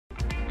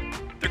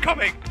They're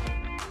coming!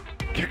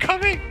 They're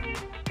coming!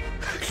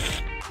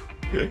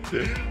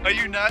 Are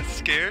you not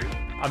scared?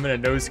 I'm gonna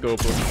no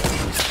scope him.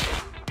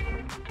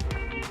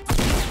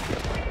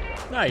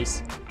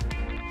 Nice.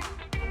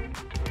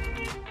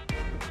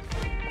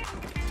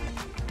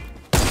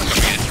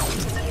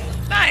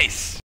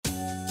 Nice!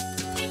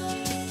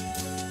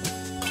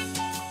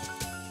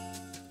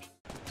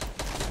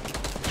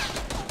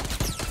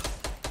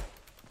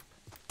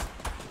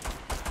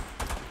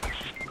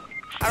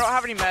 I don't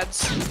have any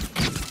meds.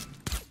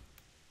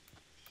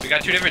 We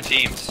got 2 different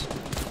teams.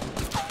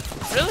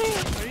 Really?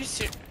 Are you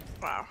serious?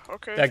 Wow,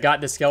 okay. That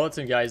got the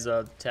skeleton guy's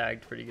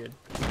tagged pretty good.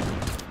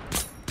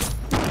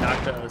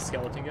 Knocked the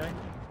skeleton guy.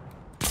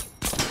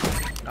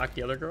 Knocked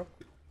the other girl.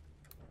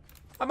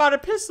 I'm out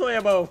of pistol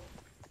ammo.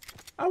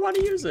 I want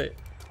to use it.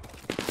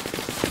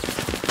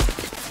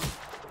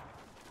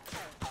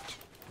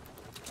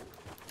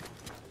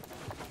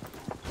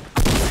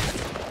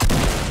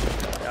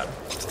 Got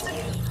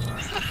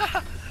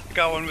him. I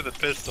got one with a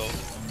pistol.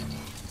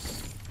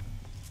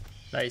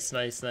 Nice,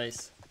 nice,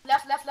 nice.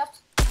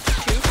 Left.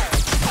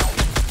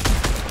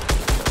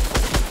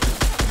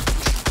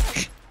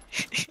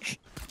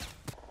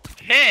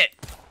 Hit!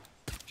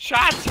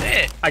 Shots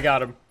hit! I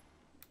got him.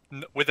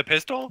 With a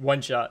pistol?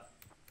 One shot.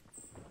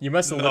 You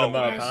must have lit him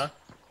up, huh?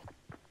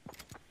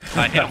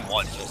 I hit him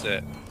once, that's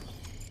it.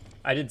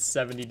 I did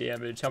 70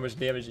 damage. How much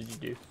damage did you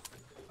do?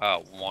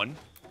 1.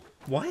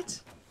 What?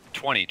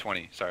 20,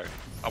 sorry.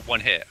 1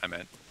 hit, I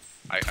meant.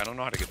 I don't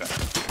know how to get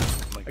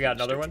that. Like, I got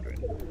another one.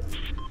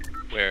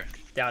 Where?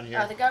 Down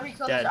here. The guy we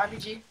killed Dead. is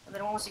RPG. And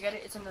then once you get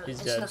it, it's in the, He's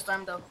in dead. the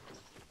storm though.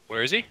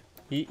 Where is he?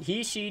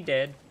 She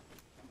dead.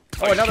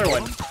 Oh, another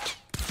one.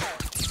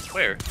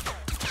 Where?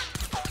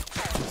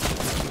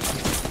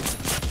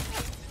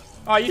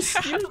 Oh, you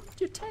tank it.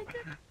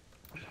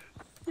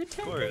 You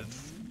tank it.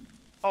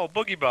 Oh,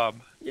 boogie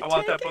bomb. I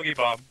want that boogie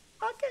bomb.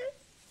 Okay.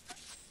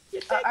 You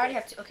I tank already it.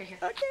 have 2. Okay, here.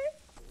 Okay.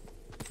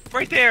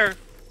 Right there.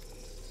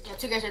 Yeah,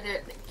 2 guys right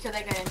there. Kill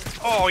that guy.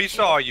 Oh, he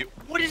saw you.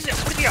 What is it?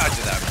 What are the odds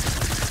of that?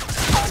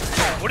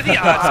 What are the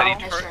odds that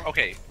he turned?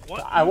 Okay,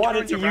 what? I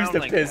wanted to turns use around the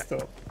like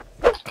pistol.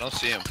 that? I don't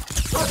see him.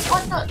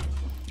 What the?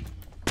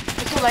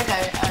 Kill that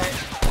guy. Alright.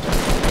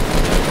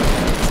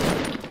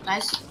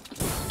 Nice.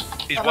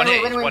 He's one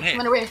hit. One hit.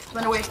 Run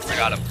away. I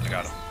got him.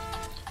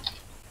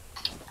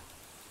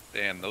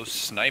 Damn, those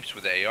snipes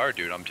with the AR,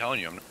 dude. I'm telling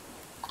you,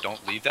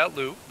 don't leave that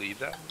loot. Leave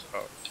that.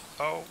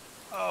 Oh.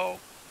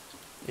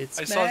 It's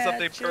I saw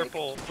something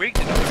purple. Rigged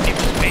in other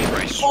people's favor,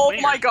 I swear. Oh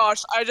my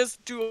gosh, I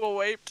just dual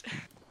wiped.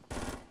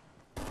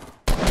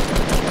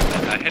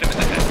 I hit him in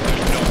the head.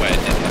 There's no way I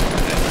didn't hit him in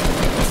the head.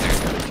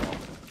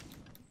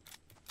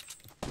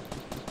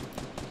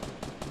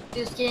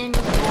 This game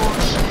is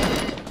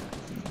bullshit.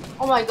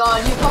 Oh my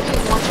god, you fucking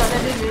one-shot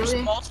that dude, There's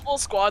really? multiple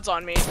squads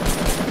on me.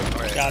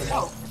 Alright. Got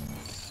him.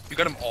 You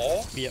got them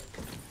all? Yep.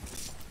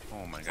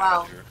 Oh my god,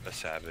 Wow. you're a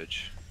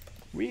savage.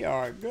 We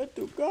are good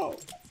to go.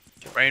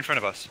 Right in front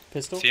of us.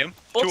 Pistol. See him?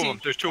 Full 2 of team. them.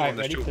 There's 2 of them.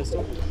 Alright, There's ready? 2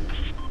 of them. Pistol.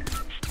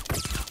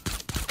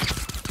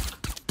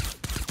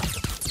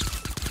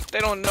 They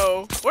don't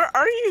know. Where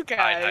are you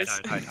guys?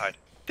 Hide.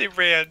 They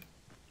ran.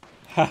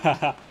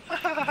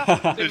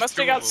 They must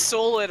have got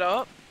so lit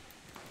up.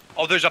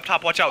 Oh, there's up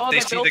top. Watch out. Oh, they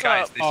they see the built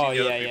guys. up. They see Oh the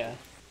other yeah, people.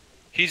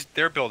 yeah.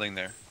 They're building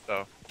there,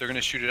 so they're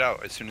gonna shoot it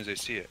out as soon as they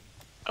see it.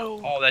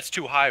 Oh. Oh, that's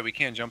too high. We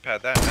can't jump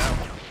at that now.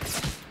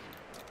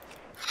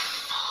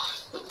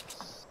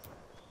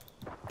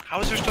 How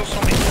is there still so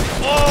many?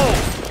 Whoa!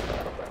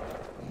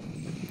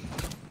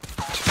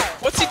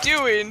 What's he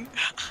doing?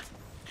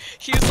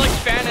 He was like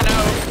fanning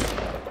out.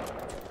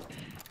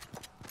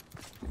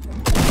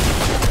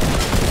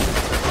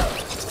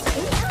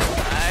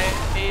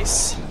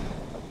 Nice.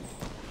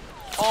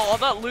 Oh, all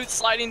that loot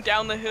sliding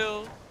down the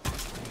hill.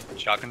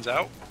 Shotgun's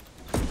out.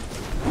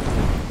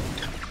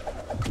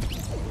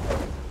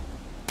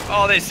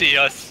 Oh, they see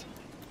us.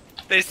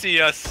 They see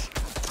us.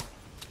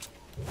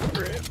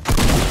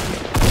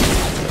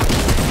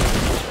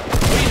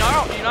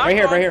 Oh, you not Right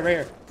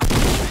here.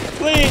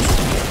 Please.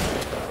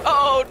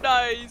 Oh,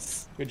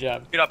 nice. Good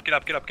job. Get up.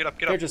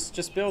 Here,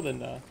 just building.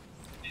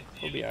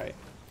 We'll be alright.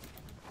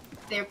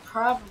 They're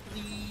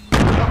probably...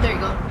 Oh, there you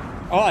go.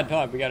 Hold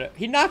on. We got it.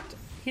 He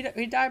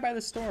died by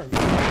the storm.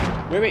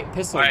 Wait.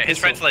 Pistol. All right, his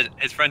pistol. friend's lit.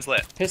 His friend's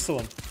lit. Pistol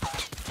him.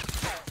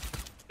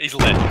 He's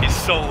lit. He's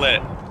so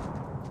lit.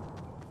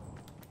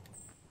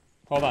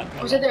 Hold on.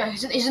 He's right there.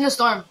 He's in the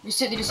storm. Did you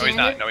see No, he's him?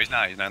 not. No, he's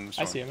not. He's not in the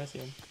storm. I see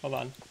him. Hold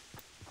on.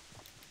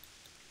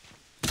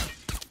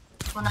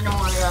 Oh, no,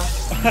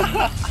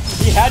 yeah.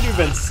 He had to have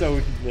been so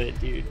lit,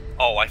 dude.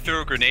 Oh, I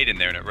threw a grenade in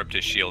there and it ripped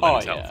his shield Oh, and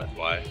his health. yeah. That's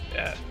why.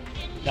 Yeah.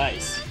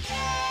 Nice.